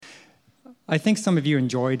I think some of you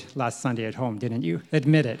enjoyed last Sunday at home, didn't you?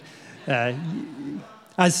 Admit it.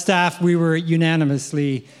 As staff, we were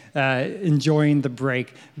unanimously enjoying the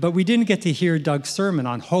break, but we didn't get to hear Doug's sermon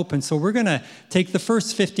on hope, and so we're going to take the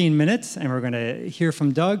first 15 minutes, and we're going to hear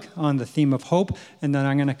from Doug on the theme of hope, and then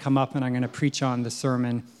I'm going to come up and I'm going to preach on the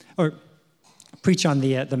sermon, or preach on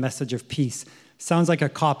the message of peace. Sounds like a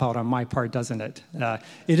cop-out on my part, doesn't it?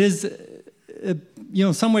 It is,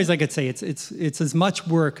 in some ways I could say it's as much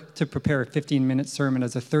work to prepare a 15-minute sermon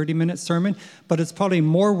as a 30-minute sermon, but it's probably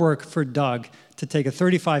more work for Doug to take a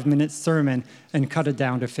 35-minute sermon and cut it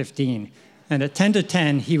down to 15. And at 10 to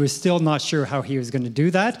 10, he was still not sure how he was going to do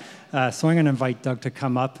that. So I'm going to invite Doug to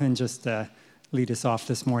come up and just lead us off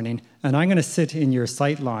this morning. And I'm going to sit in your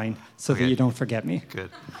sight line so that you don't forget me. Good.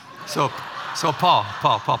 So Paul.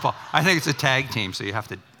 I think it's a tag team, so you have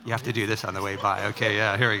to do this on the way by. Okay,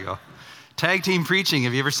 yeah, here we go. Tag team preaching.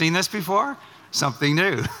 Have you ever seen this before? Something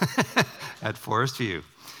new at Forest View.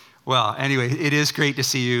 Well, anyway, it is great to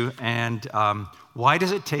see you. And why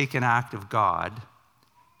does it take an act of God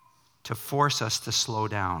to force us to slow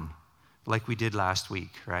down like we did last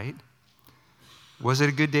week, right? Was it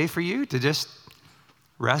a good day for you to just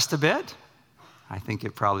rest a bit? I think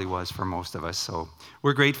it probably was for most of us. So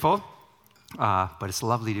we're grateful. But it's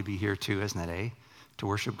lovely to be here too, isn't it, eh? To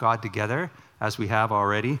worship God together as we have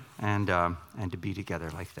already and to be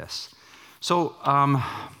together like this. So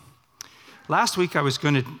last week I was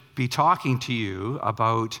going to be talking to you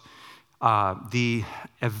about the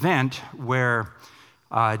event where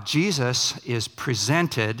Jesus is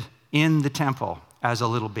presented in the temple as a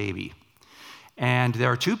little baby. And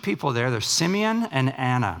there are two people there. There's Simeon and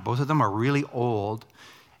Anna. Both of them are really old,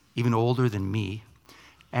 even older than me.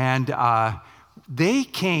 And they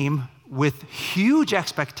came with huge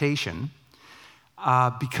expectation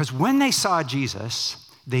because when they saw Jesus,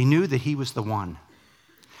 they knew that he was the one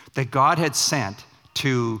that God had sent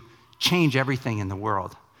to change everything in the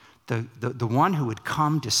world, the one who would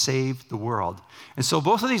come to save the world. And so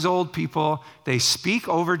both of these old people, they speak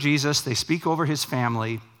over Jesus, they speak over his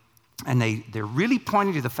family, and they're really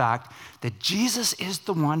pointing to the fact that Jesus is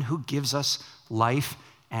the one who gives us life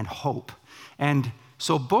and hope. And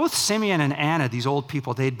so both Simeon and Anna, these old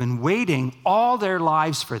people, they'd been waiting all their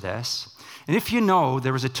lives for this. And if you know,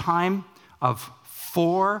 there was a time of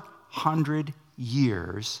 400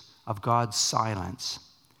 years of God's silence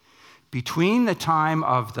between the time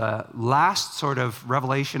of the last sort of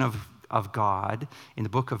revelation of God in the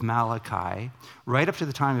book of Malachi, right up to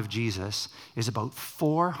the time of Jesus, is about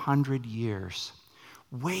 400 years.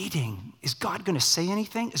 Waiting. Is God going to say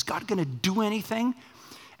anything? Is God going to do anything?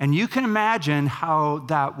 And you can imagine how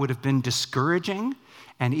that would have been discouraging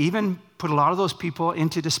and even put a lot of those people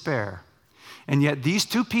into despair. And yet these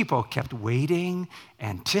two people kept waiting,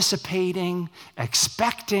 anticipating,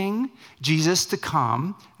 expecting Jesus to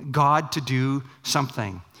come, God to do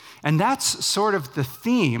something. And that's sort of the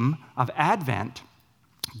theme of Advent,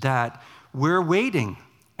 that we're waiting.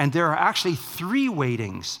 And there are actually 3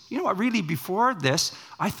 waitings. You know what, really before this,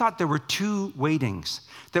 I thought there were 2 waitings,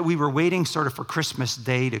 that we were waiting sort of for Christmas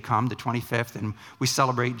Day to come, the 25th, and we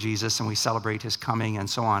celebrate Jesus and we celebrate his coming and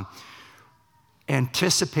so on.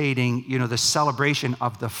 Anticipating, the celebration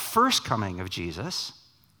of the first coming of Jesus.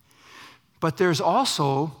 But there's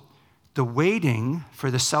also the waiting for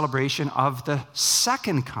the celebration of the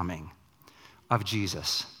second coming of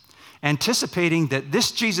Jesus. Anticipating that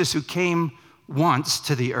this Jesus who came once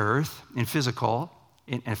to the earth in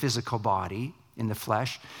a physical body, in the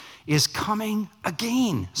flesh, is coming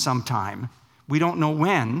again sometime. We don't know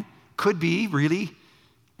when. Could be really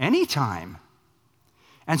any time.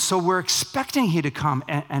 And so we're expecting him to come,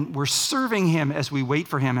 and we're serving him as we wait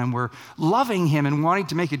for him, and we're loving him and wanting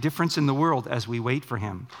to make a difference in the world as we wait for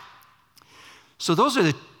him. So those are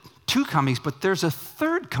the 2 comings, but there's a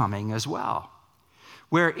third coming as well,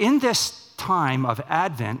 where in this time of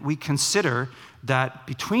Advent, we consider that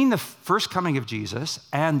between the first coming of Jesus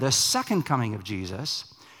and the second coming of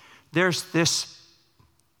Jesus, there's this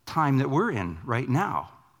time that we're in right now.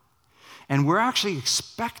 And we're actually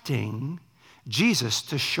expecting Jesus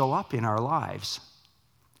to show up in our lives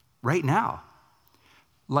right now,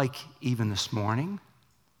 like even this morning,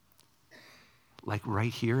 like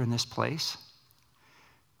right here in this place,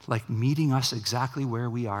 like meeting us exactly where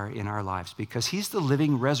we are in our lives, because he's the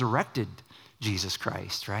living, resurrected Jesus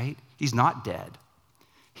Christ, right? He's not dead.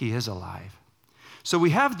 He is alive. So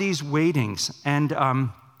we have these waitings, and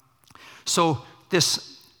I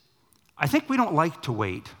think we don't like to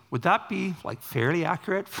wait. Would that be fairly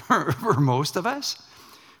accurate for most of us?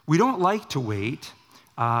 We don't like to wait.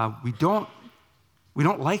 We don't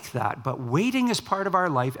like that. But waiting is part of our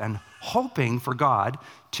life, and hoping for God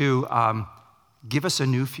to give us a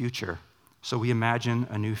new future. So we imagine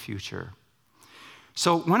a new future.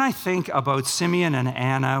 So when I think about Simeon and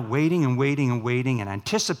Anna waiting and waiting and waiting and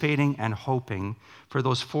anticipating and hoping for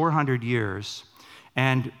those 400 years,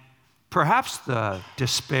 and perhaps the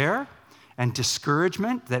despair and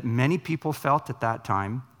discouragement that many people felt at that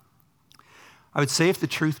time, I would say, if the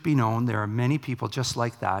truth be known, there are many people just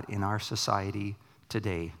like that in our society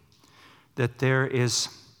today. That there's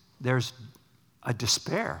a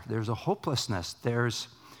despair, there's a hopelessness, there's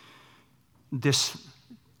this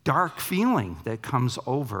dark feeling that comes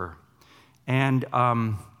over. And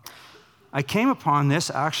I came upon this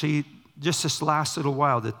actually just this last little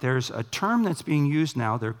while, that there's a term that's being used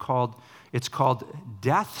now. It's called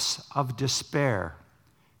deaths of despair.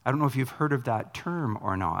 I don't know if you've heard of that term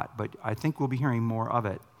or not, but I think we'll be hearing more of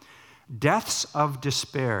it. Deaths of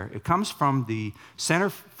despair. It comes from the Center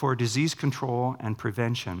for Disease Control and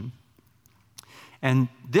Prevention. And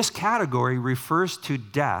this category refers to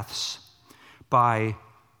deaths by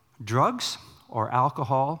drugs or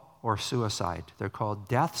alcohol or suicide. They're called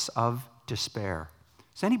deaths of despair.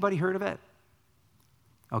 Has anybody heard of it?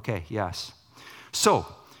 Okay, yes. So,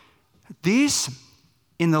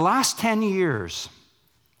 in the last 10 years,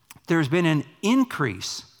 there's been an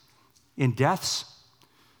increase in deaths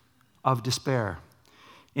of despair.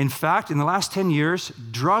 In fact, in the last 10 years,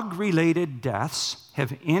 drug-related deaths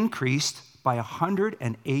have increased by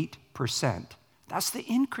 108%. That's the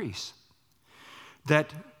increase.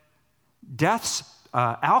 That deaths,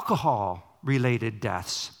 alcohol-related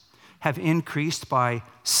deaths, have increased by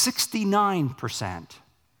 69%.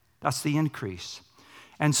 That's the increase.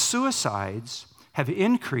 And suicides have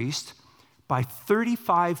increased by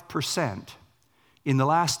 35% in the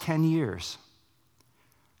last 10 years.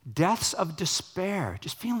 Deaths of despair,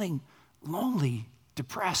 just feeling lonely,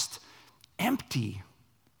 depressed, empty.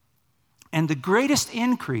 And the greatest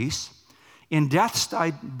increase in deaths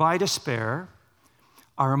by despair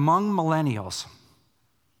are among millennials,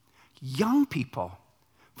 young people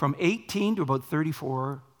from 18 to about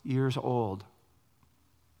 34 years old.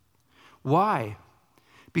 Why?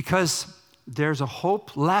 Because there's a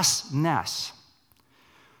hopelessness.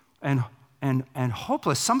 And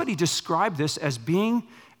hopeless, somebody described this as being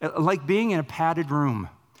like being in a padded room.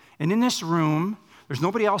 And in this room, there's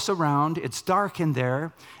nobody else around, it's dark in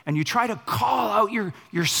there, and you try to call out,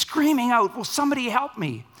 you're screaming out, "Will somebody help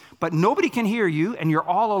me?" But nobody can hear you, and you're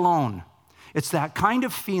all alone. It's that kind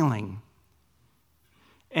of feeling.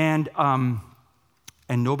 And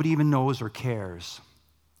nobody even knows or cares.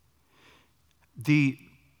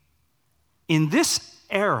 In this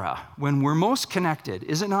era, when we're most connected,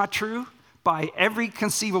 is it not true? By every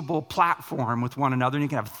conceivable platform with one another, and you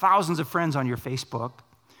can have thousands of friends on your Facebook,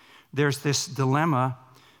 there's this dilemma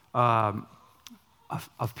of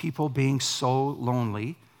people being so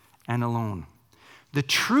lonely and alone. The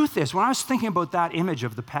truth is, when I was thinking about that image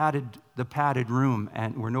of the padded room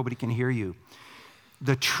and where nobody can hear you,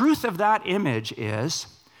 the truth of that image is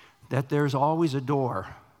that there's always a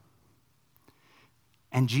door.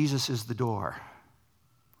 And Jesus is the door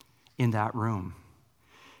in that room.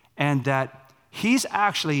 And that he's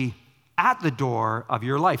actually at the door of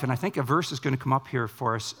your life. And I think a verse is going to come up here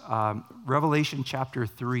for us, Revelation chapter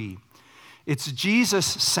 3. It's Jesus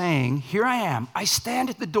saying, "Here I am. I stand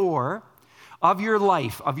at the door of your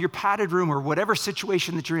life, of your padded room, or whatever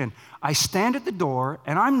situation that you're in. I stand at the door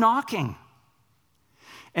and I'm knocking.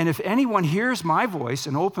 And if anyone hears my voice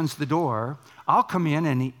and opens the door, I'll come in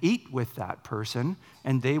and eat with that person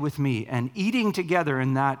and they with me." And eating together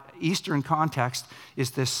in that Eastern context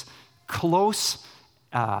is this close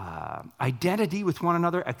identity with one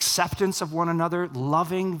another, acceptance of one another,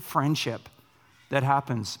 loving friendship that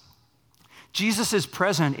happens. Jesus is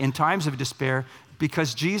present in times of despair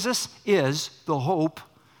because Jesus is the hope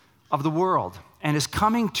of the world. And his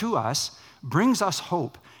coming to us brings us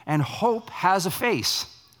hope. And hope has a face.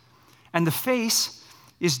 And the face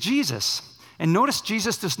is Jesus. And notice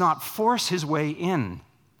Jesus does not force his way in.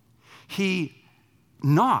 He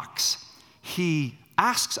knocks, he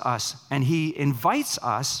asks us, and he invites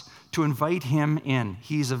us to invite him in.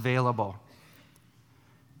 He's available.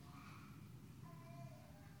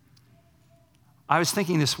 I was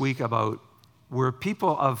thinking this week about, were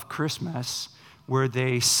people of Christmas, were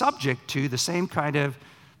they subject to the same kind of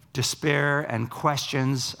despair and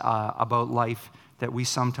questions about life that we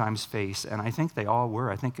sometimes face? And I think they all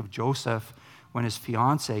were. I think of Joseph when his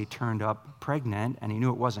fiancée turned up pregnant and he knew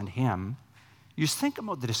it wasn't him. You just think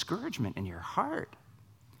about the discouragement in your heart.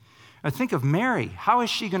 I think of Mary. How is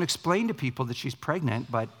she going to explain to people that she's pregnant,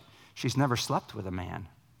 but she's never slept with a man?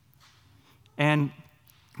 And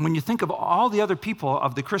when you think of all the other people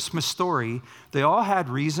of the Christmas story, they all had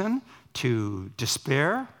reason to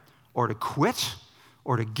despair or to quit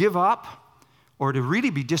or to give up or to really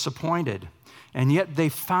be disappointed. And yet they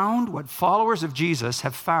found what followers of Jesus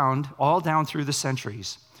have found all down through the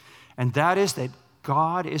centuries. And that is that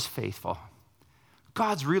God is faithful.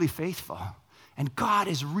 God's really faithful. And God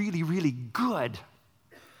is really, really good.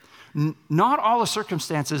 Not all the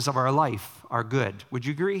circumstances of our life are good. Would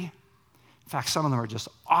you agree? In fact, some of them are just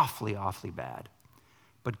awfully, awfully bad.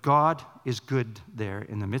 But God is good there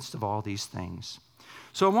in the midst of all these things.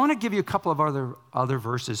 So I want to give you a couple of other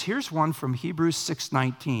verses. Here's one from Hebrews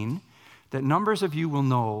 6:19 that numbers of you will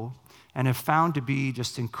know and have found to be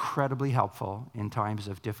just incredibly helpful in times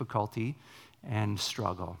of difficulty and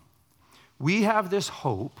struggle. We have this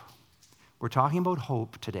hope. We're talking about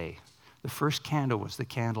hope today. The first candle was the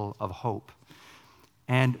candle of hope.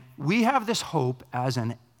 And we have this hope as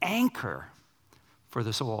an anchor for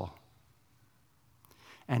the soul.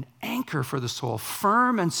 An anchor for the soul,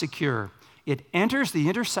 firm and secure. It enters the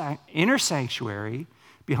inner sanctuary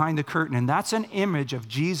behind the curtain, and that's an image of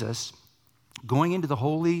Jesus going into the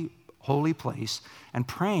holy place and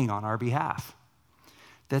praying on our behalf.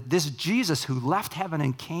 That this Jesus who left heaven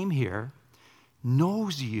and came here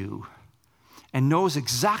knows you and knows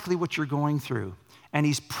exactly what you're going through. And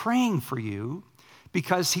he's praying for you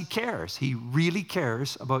because he cares. He really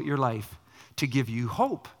cares about your life to give you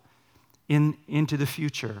hope into the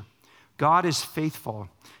future. God is faithful.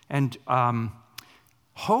 And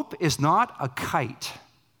hope is not a kite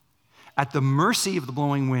at the mercy of the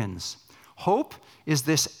blowing winds. Hope is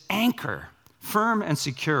this anchor, firm and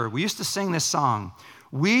secure. We used to sing this song.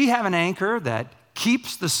 We have an anchor that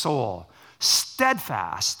keeps the soul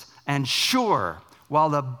steadfast and sure while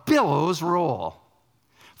the billows roll.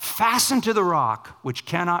 Fastened to the rock which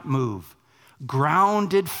cannot move,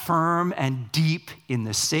 grounded firm and deep in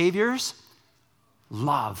the Savior's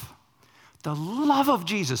love. The love of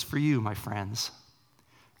Jesus for you, my friends,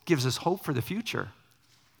 gives us hope for the future,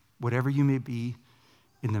 whatever you may be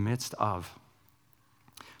in the midst of.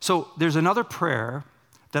 So there's another prayer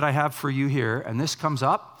that I have for you here, and this comes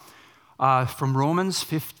up from Romans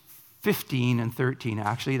 15 and 13.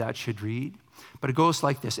 Actually, that should read. But it goes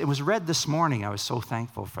like this. It was read this morning. I was so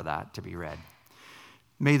thankful for that to be read.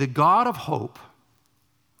 May the God of hope,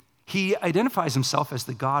 he identifies himself as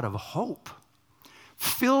the God of hope,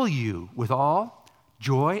 fill you with all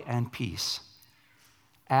joy and peace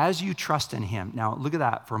as you trust in him. Now, look at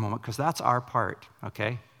that for a moment, because that's our part,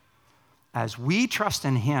 okay? As we trust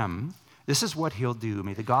in him, this is what he'll do.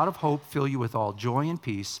 May the God of hope fill you with all joy and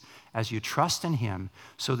peace as you trust in him,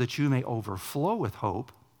 so that you may overflow with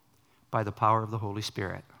hope by the power of the Holy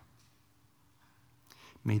Spirit.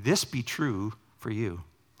 May this be true for you.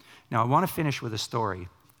 Now, I want to finish with a story,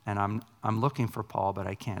 and I'm looking for Paul, but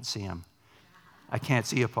I can't see him. I can't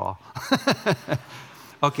see you, Paul.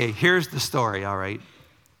 Okay, here's the story, all right.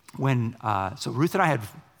 So Ruth and I had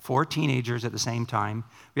 4 teenagers at the same time.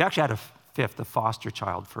 We actually had a fifth, a foster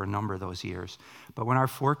child, for a number of those years. But when our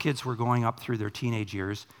 4 kids were going up through their teenage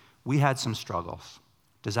years, we had some struggles.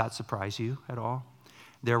 Does that surprise you at all?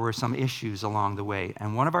 There were some issues along the way.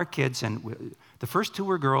 And one of our kids, and the first 2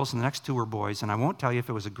 were girls and the next 2 were boys. And I won't tell you if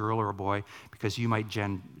it was a girl or a boy, because you might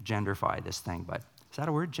genderfy this thing. But is that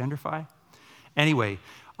a word, genderfy? Anyway,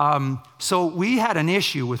 so we had an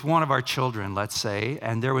issue with one of our children, let's say.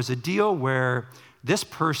 And there was a deal where this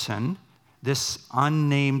person, this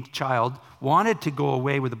unnamed child, wanted to go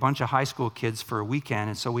away with a bunch of high school kids for a weekend.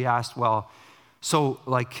 And so we asked, well, so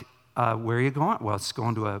like, where are you going? Well, it's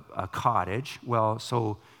going to a cottage. Well,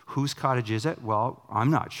 so whose cottage is it? Well, I'm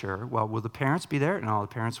not sure. Well, will the parents be there? No, the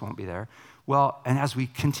parents won't be there. Well, and as we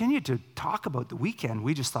continued to talk about the weekend,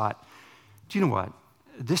 we just thought, do you know what?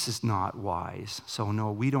 This is not wise. So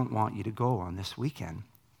no, we don't want you to go on this weekend.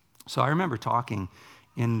 So I remember talking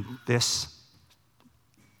in this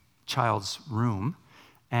child's room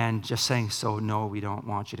and just saying, so no, we don't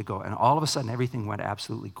want you to go. And all of a sudden, everything went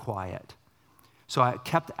absolutely quiet. So I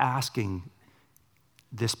kept asking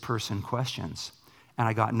this person questions, and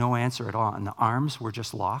I got no answer at all. And the arms were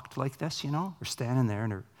just locked like this, you know? We're standing there,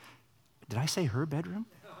 and did I say her bedroom?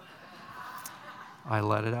 I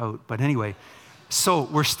let it out. But anyway, so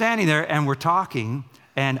we're standing there, and we're talking,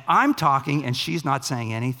 and I'm talking, and she's not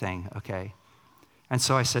saying anything, okay? And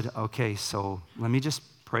so I said, okay, so let me just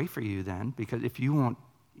pray for you then, because if you won't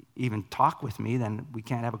even talk with me, then we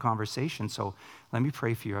can't have a conversation. So let me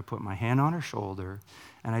pray for you. I put my hand on her shoulder,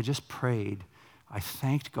 and I just prayed. I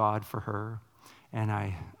thanked God for her, and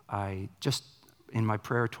I just, in my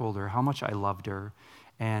prayer, told her how much I loved her,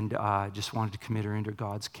 and just wanted to commit her into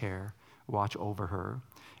God's care, watch over her.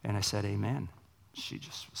 And I said, amen. she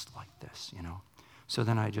just was like this, you know. So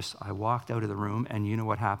then I walked out of the room, and you know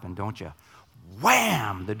what happened, don't you?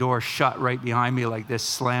 Wham! The door shut right behind me like this,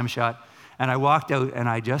 slam shut. And I walked out, and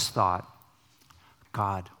I just thought,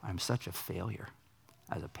 God, I'm such a failure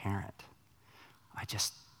as a parent.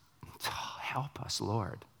 Help us,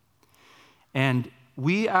 Lord. And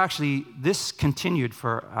this continued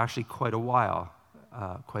for actually quite a while,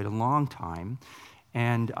 quite a long time.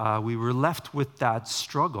 And we were left with that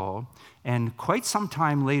struggle. And quite some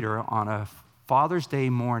time later, on a Father's Day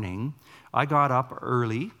morning, I got up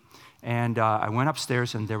early, and I went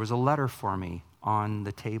upstairs, and there was a letter for me on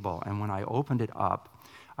the table. And when I opened it up,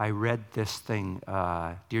 I read this thing,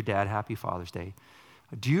 Dear Dad, Happy Father's Day.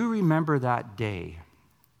 Do you remember that day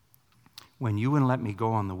when you wouldn't let me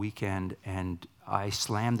go on the weekend, and I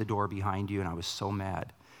slammed the door behind you, and I was so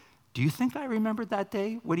mad? Do you think I remembered that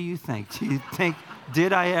day? What do you think? Do you think,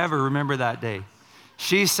 did I ever remember that day?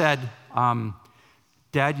 She said,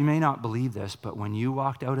 Dad, you may not believe this, but when you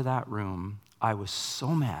walked out of that room, I was so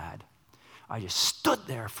mad. I just stood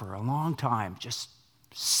there for a long time, just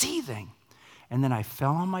seething. And then I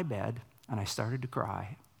fell on my bed, and I started to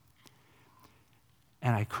cry.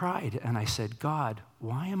 And I cried, and I said, God,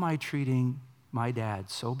 why am I treating my dad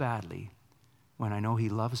so badly when I know he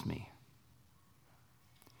loves me?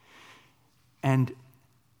 And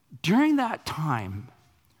during that time,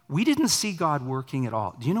 we didn't see God working at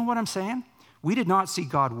all. Do you know what I'm saying? We did not see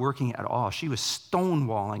God working at all. She was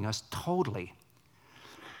stonewalling us totally.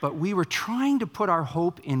 But we were trying to put our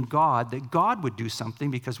hope in God, that God would do something,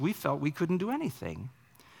 because we felt we couldn't do anything.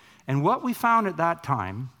 And what we found at that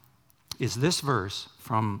time is this verse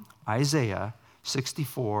from Isaiah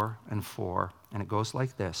 64:4, and it goes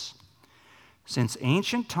like this. Since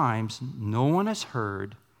ancient times, no one has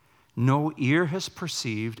heard, no ear has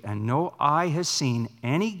perceived, and no eye has seen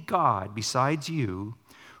any God besides you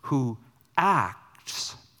who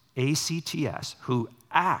acts, A-C-T-S, who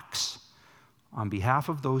acts on behalf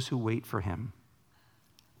of those who wait for him.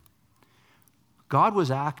 God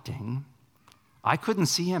was acting. I couldn't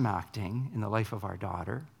see him acting in the life of our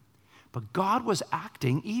daughter, but God was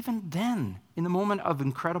acting even then, in the moment of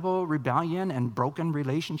incredible rebellion and broken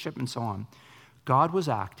relationship and so on. God was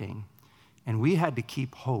acting, and we had to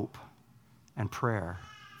keep hope and prayer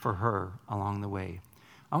for her along the way.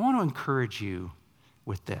 I want to encourage you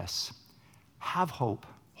with this. Have hope.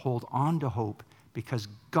 Hold on to hope, because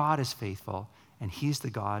God is faithful, and he's the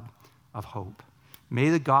God of hope. May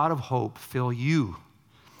the God of hope fill you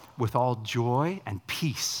with all joy and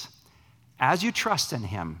peace as you trust in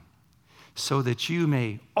him, so that you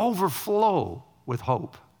may overflow with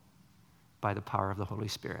hope by the power of the Holy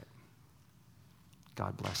Spirit.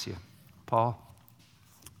 God bless you. Paul,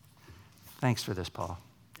 thanks for this, Paul.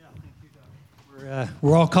 Yeah, thank you, Doug.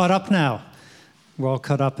 We're all caught up now. We're all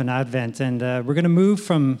caught up in Advent, and we're going to move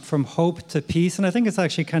from hope to peace. And I think it's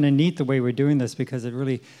actually kind of neat the way we're doing this, because it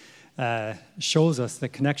really shows us the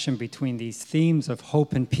connection between these themes of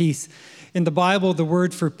hope and peace. In the Bible, the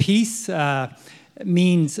word for peace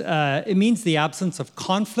means the absence of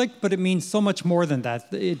conflict, but it means so much more than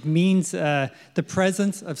that. It means the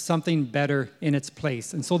presence of something better in its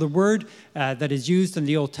place. And so the word that is used in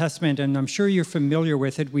the Old Testament, and I'm sure you're familiar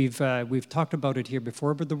with it, we've talked about it here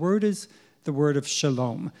before, but the word is the word of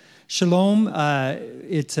shalom. Shalom,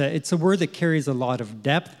 it's a word that carries a lot of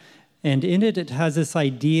depth, and in it has this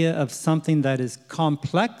idea of something that is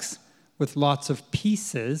complex with lots of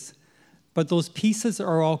pieces, but those pieces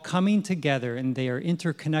are all coming together, and they are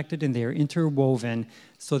interconnected and they are interwoven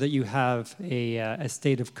so that you have a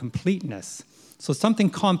state of completeness. So something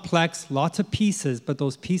complex, lots of pieces, but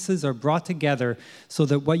those pieces are brought together so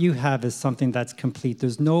that what you have is something that's complete.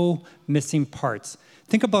 There's no missing parts.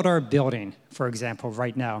 Think about our building, for example,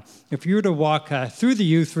 right now. If you were to walk through the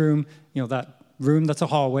youth room, that room that's a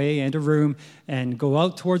hallway and a room, and go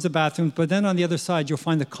out towards the bathroom, but then on the other side, you'll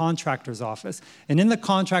find the contractor's office. And in the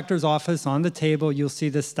contractor's office, on the table, you'll see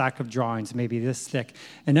this stack of drawings, maybe this thick.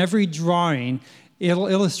 And every drawing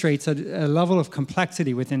illustrates a level of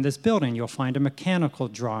complexity within this building. You'll find a mechanical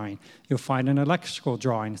drawing. You'll find an electrical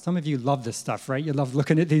drawing. Some of you love this stuff, right? You love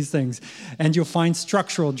looking at these things. And you'll find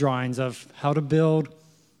structural drawings of how to build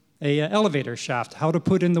an elevator shaft, how to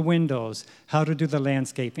put in the windows, how to do the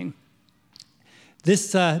landscaping.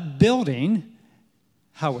 This building,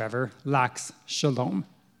 however, lacks shalom.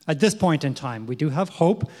 At this point in time, we do have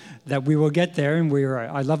hope that we will get there, and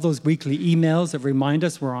I love those weekly emails that remind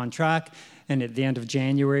us we're on track, and at the end of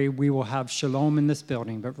January, we will have shalom in this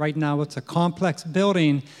building. But right now, it's a complex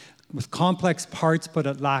building with complex parts, but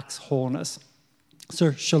it lacks wholeness.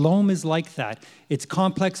 So shalom is like that. It's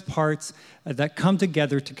complex parts that come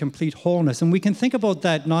together to complete wholeness. And we can think about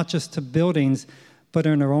that not just to buildings, but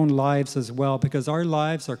in our own lives as well, because our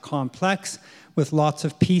lives are complex with lots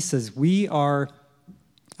of pieces. We are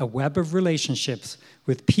a web of relationships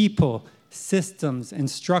with people, systems, and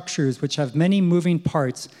structures which have many moving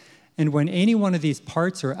parts. And when any one of these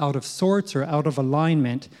parts are out of sorts or out of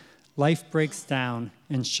alignment, life breaks down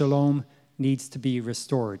and shalom needs to be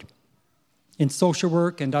restored. In social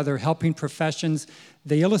work and other helping professions,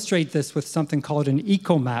 they illustrate this with something called an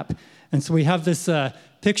eco-map. And so we have this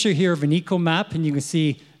picture here of an eco-map, and you can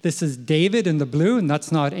see this is David in the blue, and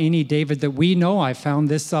that's not any David that we know. I found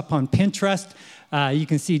this up on Pinterest. You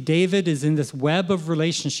can see David is in this web of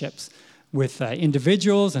relationships with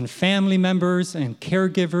individuals and family members and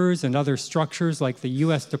caregivers and other structures like the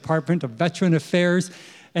U.S. Department of Veteran Affairs.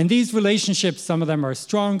 And these relationships, some of them are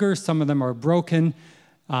stronger, some of them are broken.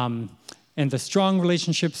 And the strong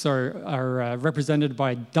relationships are represented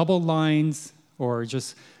by double lines or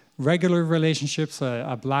just regular relationships,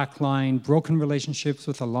 a black line, broken relationships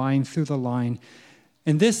with a line through the line.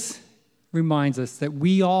 And this reminds us that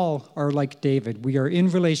we all are like David. We are in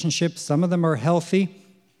relationships. Some of them are healthy,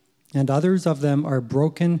 and others of them are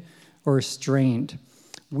broken or strained.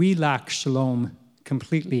 We lack shalom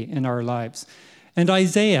completely in our lives. And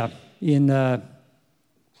Isaiah, in the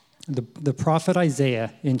prophet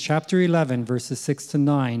Isaiah, in chapter 11, verses 6 to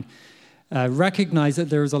 9, recognized that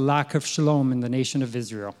there was a lack of shalom in the nation of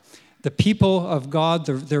Israel. The people of God,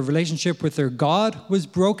 their relationship with their God was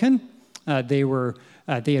broken. They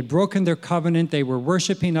had broken their covenant. They were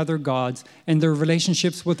worshiping other gods, and their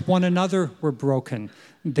relationships with one another were broken.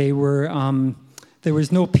 There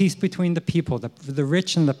was no peace between the people. The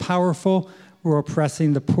rich and the powerful were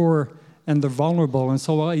oppressing the poor and the vulnerable. And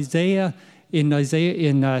so Isaiah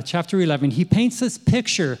in chapter 11, he paints this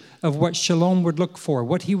picture of what shalom would look for,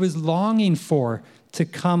 what he was longing for to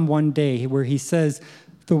come one day, where he says,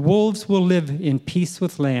 "The wolves will live in peace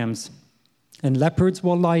with lambs, and leopards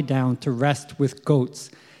will lie down to rest with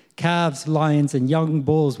goats. Calves, lions, and young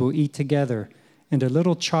bulls will eat together, and a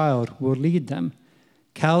little child will lead them.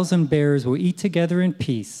 Cows and bears will eat together in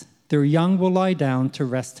peace. Their young will lie down to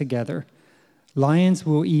rest together. Lions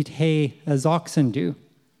will eat hay as oxen do.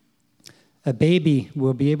 A baby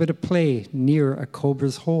will be able to play near a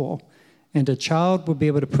cobra's hole, and a child will be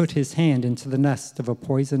able to put his hand into the nest of a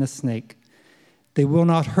poisonous snake. They will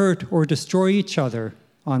not hurt or destroy each other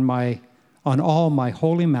on all my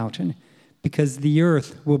holy mountain, because the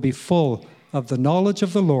earth will be full of the knowledge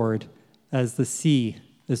of the Lord as the sea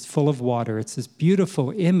is full of water." It's this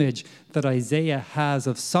beautiful image that Isaiah has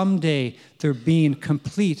of someday there being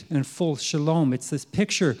complete and full shalom. It's this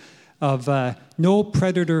picture of no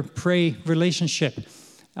predator-prey relationship.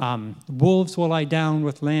 Wolves will lie down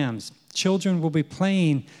with lambs. Children will be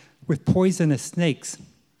playing with poisonous snakes.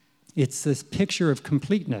 It's this picture of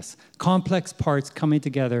completeness, complex parts coming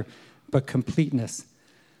together, but completeness.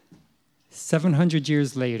 700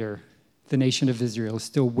 years later, the nation of Israel is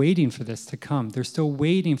still waiting for this to come. They're still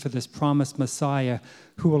waiting for this promised Messiah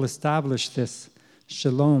who will establish this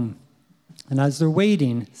shalom. And as they're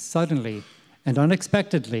waiting, suddenly and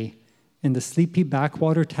unexpectedly, in the sleepy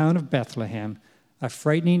backwater town of Bethlehem, a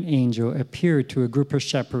frightening angel appeared to a group of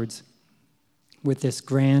shepherds with this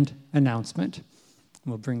grand announcement.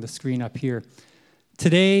 We'll bring the screen up here.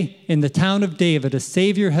 "Today, in the town of David, a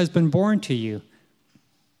Savior has been born to you.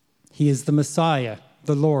 He is the Messiah,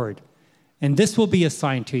 the Lord. And this will be a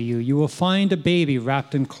sign to you. You will find a baby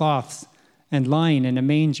wrapped in cloths and lying in a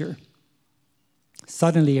manger."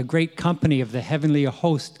 Suddenly, a great company of the heavenly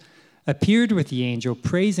host appeared with the angel,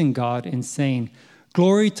 praising God and saying,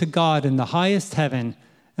 "Glory to God in the highest heaven,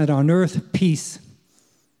 and on earth peace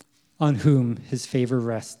on whom his favor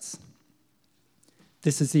rests."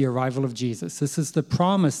 This is the arrival of Jesus. This is the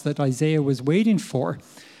promise that Isaiah was waiting for.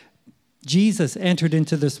 Jesus entered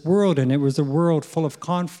into this world, and it was a world full of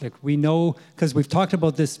conflict. We know, because we've talked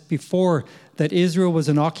about this before, that Israel was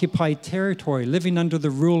an occupied territory living under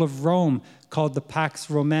the rule of Rome called the Pax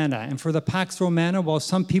Romana. And for the Pax Romana, while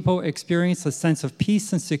some people experienced a sense of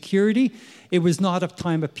peace and security, it was not a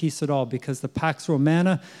time of peace at all, because the Pax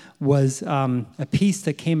Romana was a peace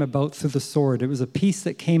that came about through the sword. It was a peace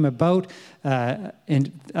that came about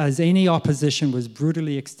and as any opposition was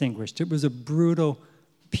brutally extinguished. It was a brutal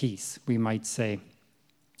peace, we might say.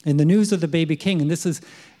 And the news of the baby king, and this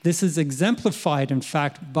is exemplified, in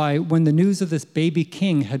fact, by when the news of this baby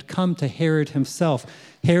king had come to Herod himself.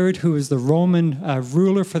 Herod, who was the Roman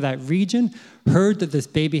ruler for that region, heard that this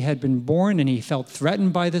baby had been born, and he felt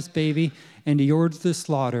threatened by this baby, and he ordered the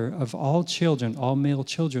slaughter of all children, all male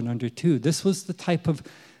children under 2. This was the type of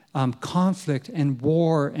conflict and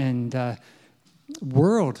war and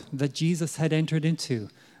world that Jesus had entered into,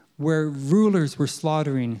 where rulers were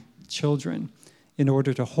slaughtering children in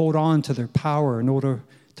order to hold on to their power, in order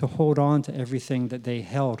to hold on to everything that they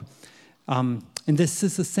held. And this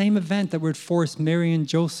is the same event that would force Mary and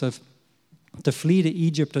Joseph to flee to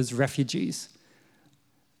Egypt as refugees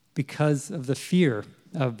because of the fear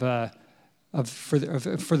for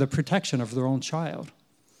the protection of their own child.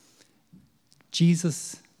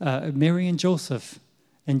 Mary and Joseph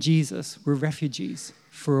and Jesus were refugees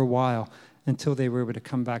for a while until they were able to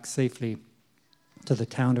come back safely to the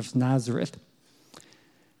town of Nazareth.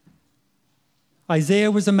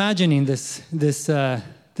 Isaiah was imagining this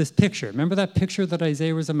picture. Remember that picture that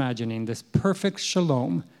Isaiah was imagining, this perfect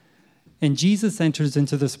shalom. And Jesus enters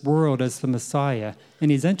into this world as the Messiah,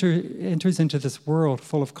 and he enters into this world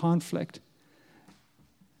full of conflict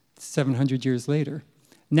 700 years later.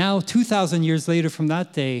 Now, 2,000 years later from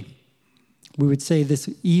that day, we would say this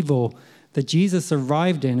evil that Jesus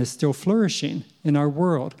arrived in is still flourishing in our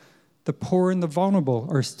world. The poor and the vulnerable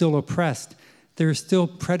are still oppressed. There is still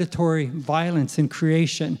predatory violence in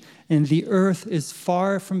creation, and the earth is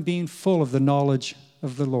far from being full of the knowledge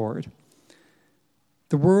of the Lord.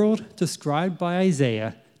 The world described by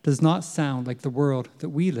Isaiah does not sound like the world that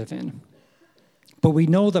we live in. But we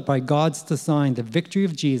know that by God's design, the victory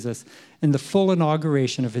of Jesus and the full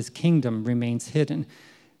inauguration of his kingdom remains hidden.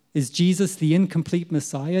 Is Jesus the incomplete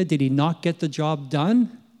Messiah? Did he not get the job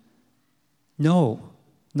done? No,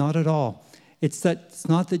 not at all. It's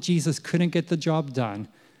not that Jesus couldn't get the job done,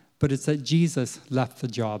 but it's that Jesus left the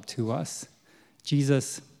job to us.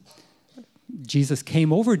 Jesus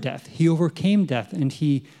came over death. He overcame death, and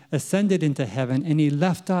he ascended into heaven, and he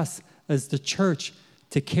left us as the church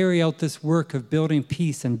to carry out this work of building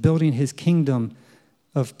peace and building his kingdom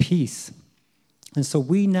of peace. And so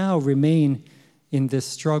we now remain in this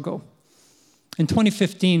struggle. In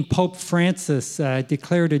 2015, Pope Francis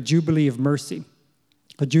declared a Jubilee of Mercy.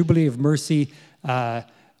 A Jubilee of Mercy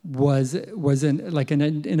was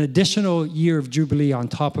an additional year of Jubilee on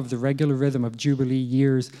top of the regular rhythm of Jubilee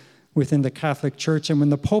years within the Catholic Church. And when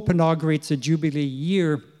the Pope inaugurates a Jubilee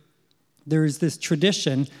year, there is this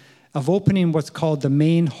tradition of opening what's called the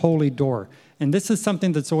main holy door. And this is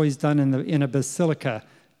something that's always done in a basilica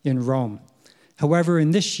in Rome. However,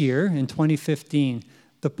 in this year, in 2015,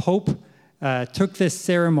 the Pope took this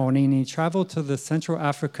ceremony and he traveled to the Central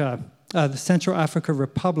Africa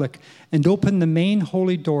Republic and opened the main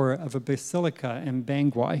holy door of a basilica in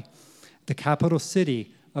Bangui, the capital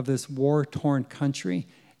city of this war-torn country.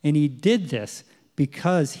 And he did this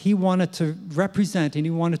because he wanted to represent and he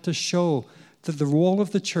wanted to show that the role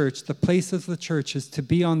of the church, the place of the church, is to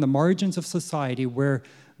be on the margins of society where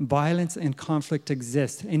violence and conflict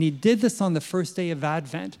exist. And he did this on the first day of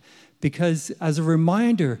Advent because as a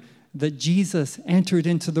reminder that Jesus entered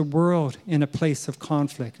into the world in a place of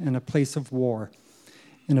conflict, in a place of war,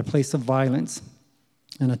 in a place of violence,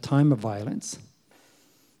 in a time of violence.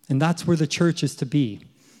 And that's where the church is to be,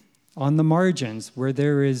 on the margins where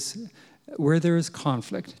there is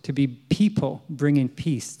conflict, to be people bringing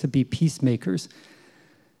peace, to be peacemakers.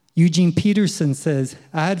 Eugene Peterson says,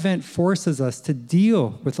 Advent forces us to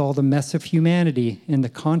deal with all the mess of humanity in the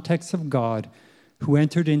context of God, who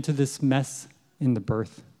entered into this mess in the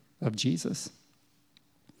birth of Jesus.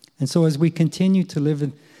 And so as we continue to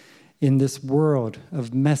live in this world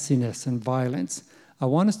of messiness and violence, I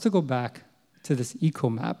want us to go back to this eco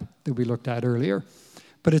map that we looked at earlier.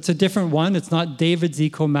 But it's a different one. It's not David's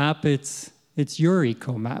eco map, it's your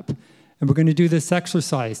eco map. And we're going to do this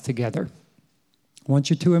exercise together. I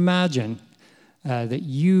want you to imagine that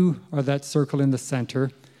you are that circle in the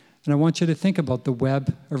center, and I want you to think about the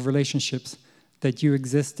web of relationships that you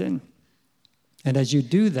exist in. And as you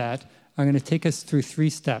do that, I'm going to take us through 3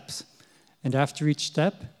 steps. And after each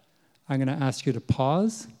step, I'm going to ask you to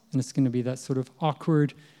pause, and it's going to be that sort of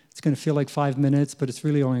awkward, it's going to feel like 5 minutes, but it's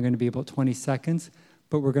really only going to be about 20 seconds.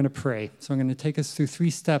 But we're going to pray. So I'm going to take us through 3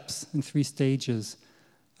 steps and 3 stages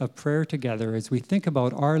of prayer together as we think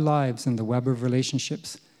about our lives and the web of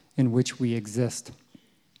relationships in which we exist.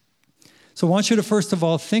 So I want you to first of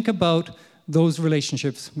all think about those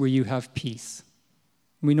relationships where you have peace.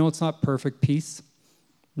 We know it's not perfect peace.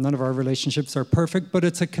 None of our relationships are perfect, but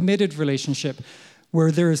it's a committed relationship.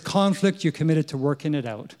 Where there is conflict, you're committed to working it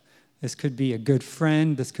out. This could be a good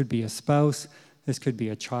friend, this could be a spouse, this could be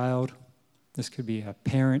a child, this could be a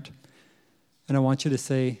parent. And I want you to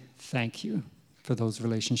say thank you for those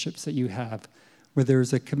relationships that you have, where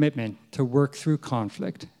there's a commitment to work through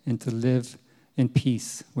conflict and to live in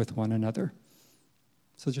peace with one another.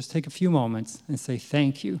 So just take a few moments and say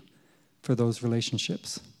thank you for those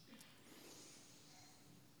relationships.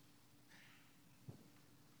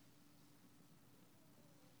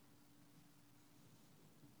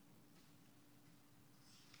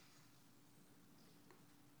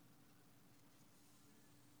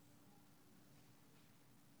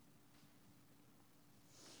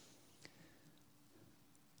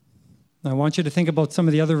 I want you to think about some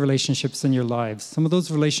of the other relationships in your lives, some of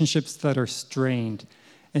those relationships that are strained.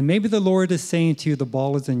 And maybe the Lord is saying to you, the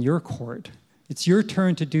ball is in your court. It's your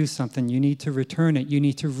turn to do something. You need to return it. You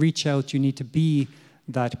need to reach out. You need to be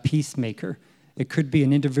that peacemaker. It could be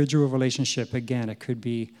an individual relationship. Again, it could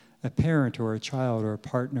be a parent or a child or a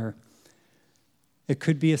partner. It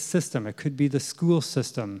could be a system. It could be the school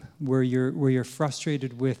system where you're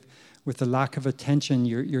frustrated with the lack of attention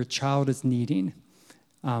your child is needing.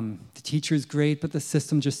 The teacher is great, but the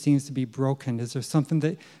system just seems to be broken. Is there something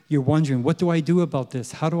that you're wondering, what do I do about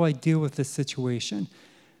this? How do I deal with this situation?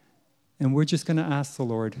 And we're just going to ask the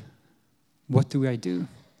Lord, what do I do?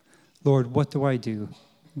 Lord, what do I do?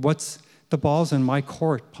 What's the ball's in my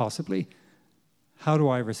court, possibly? How do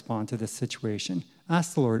I respond to this situation?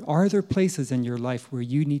 Ask the Lord, are there places in your life where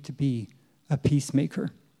you need to be a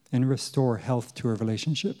peacemaker and restore health to a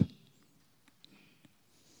relationship?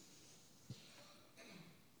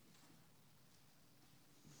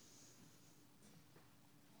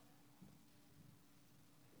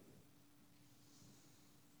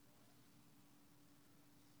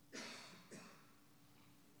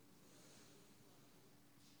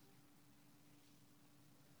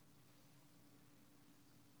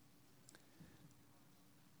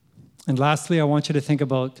 And lastly, I want you to think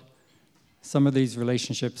about some of these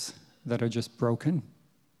relationships that are just broken.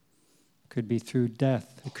 It could be through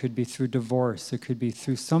death. It could be through divorce. It could be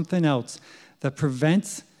through something else that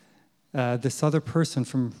prevents this other person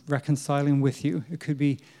from reconciling with you. It could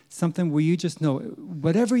be something where you just know,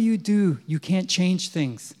 whatever you do, you can't change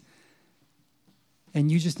things.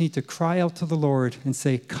 And you just need to cry out to the Lord and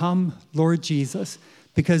say, come, Lord Jesus.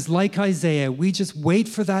 Because like Isaiah, we just wait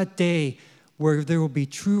for that day where there will be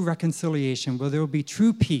true reconciliation, where there will be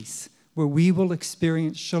true peace, where we will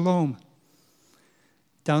experience shalom.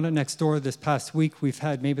 Down at Next Door this past week, we've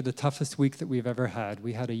had maybe the toughest week that we've ever had.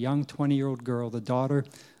 We had a young 20-year-old girl, the daughter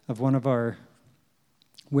of one of our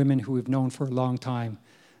women who we've known for a long time,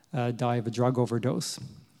 die of a drug overdose.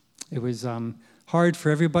 It was hard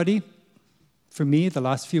for everybody. For me, the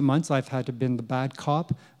last few months, I've had to be the bad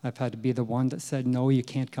cop. I've had to be the one that said, no, you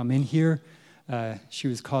can't come in here. She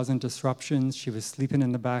was causing disruptions. She was sleeping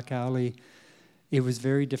in the back alley. It was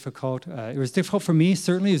very difficult. It was difficult for me.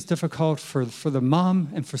 Certainly, it was difficult for the mom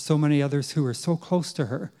and for so many others who were so close to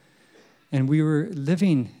her. And we were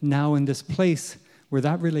living now in this place where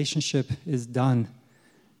that relationship is done.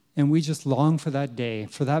 And we just long for that day,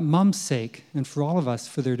 for that mom's sake, and for all of us,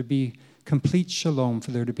 for there to be complete shalom,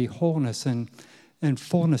 for there to be wholeness and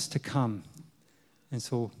fullness to come. And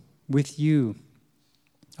so with you,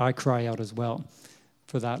 I cry out as well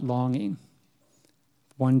for that longing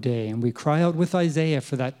one day. And we cry out with Isaiah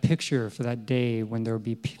for that picture, for that day when there will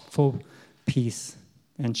be full peace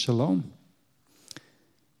and shalom.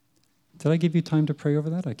 Did I give you time to pray over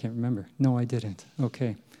that? I can't remember. No, I didn't.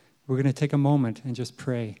 Okay. We're going to take a moment and just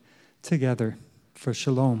pray together for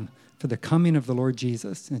shalom, for the coming of the Lord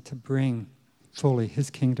Jesus, and to bring fully his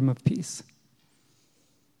kingdom of peace.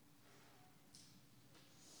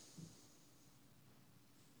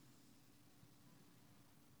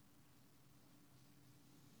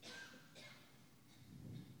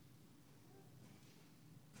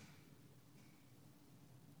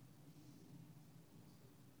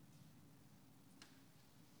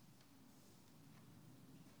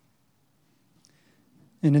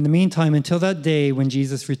 And in the meantime, until that day when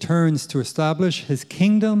Jesus returns to establish his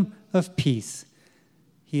kingdom of peace,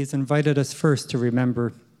 he has invited us first to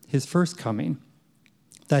remember his first coming,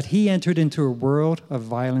 that he entered into a world of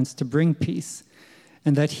violence to bring peace,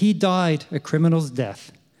 and that he died a criminal's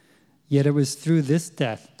death. Yet it was through this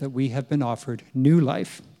death that we have been offered new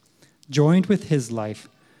life, joined with his life,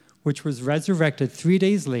 which was resurrected 3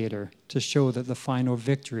 days later to show that the final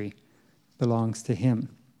victory belongs to him.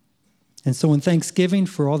 And so in thanksgiving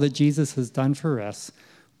for all that Jesus has done for us,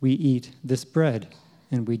 we eat this bread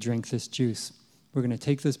and we drink this juice. We're going to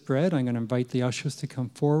take this bread. I'm going to invite the ushers to come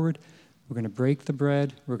forward. We're going to break the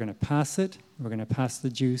bread. We're going to pass it. We're going to pass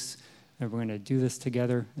the juice. And we're going to do this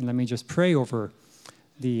together. And let me just pray over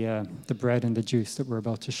the bread and the juice that we're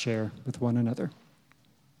about to share with one another.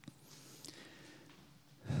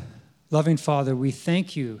 Loving Father, we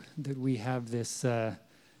thank you that we have this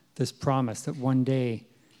promise that one day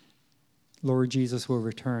Lord Jesus will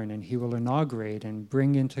return and he will inaugurate and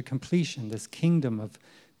bring into completion this kingdom of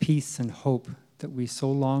peace and hope that we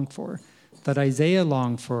so long for, that Isaiah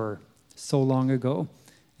longed for so long ago,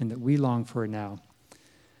 and that we long for now.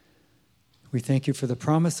 We thank you for the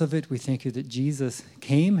promise of it. We thank you that Jesus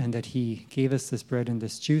came and that he gave us this bread and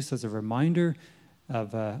this juice as a reminder of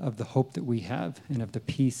the hope that we have and of the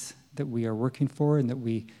peace that we are working for and that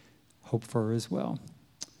we hope for as well.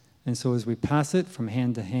 And so as we pass it from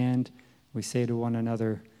hand to hand, we say to one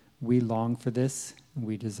another, we long for this,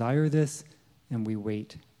 we desire this, and we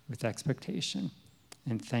wait with expectation.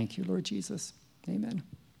 And thank you, Lord Jesus. Amen.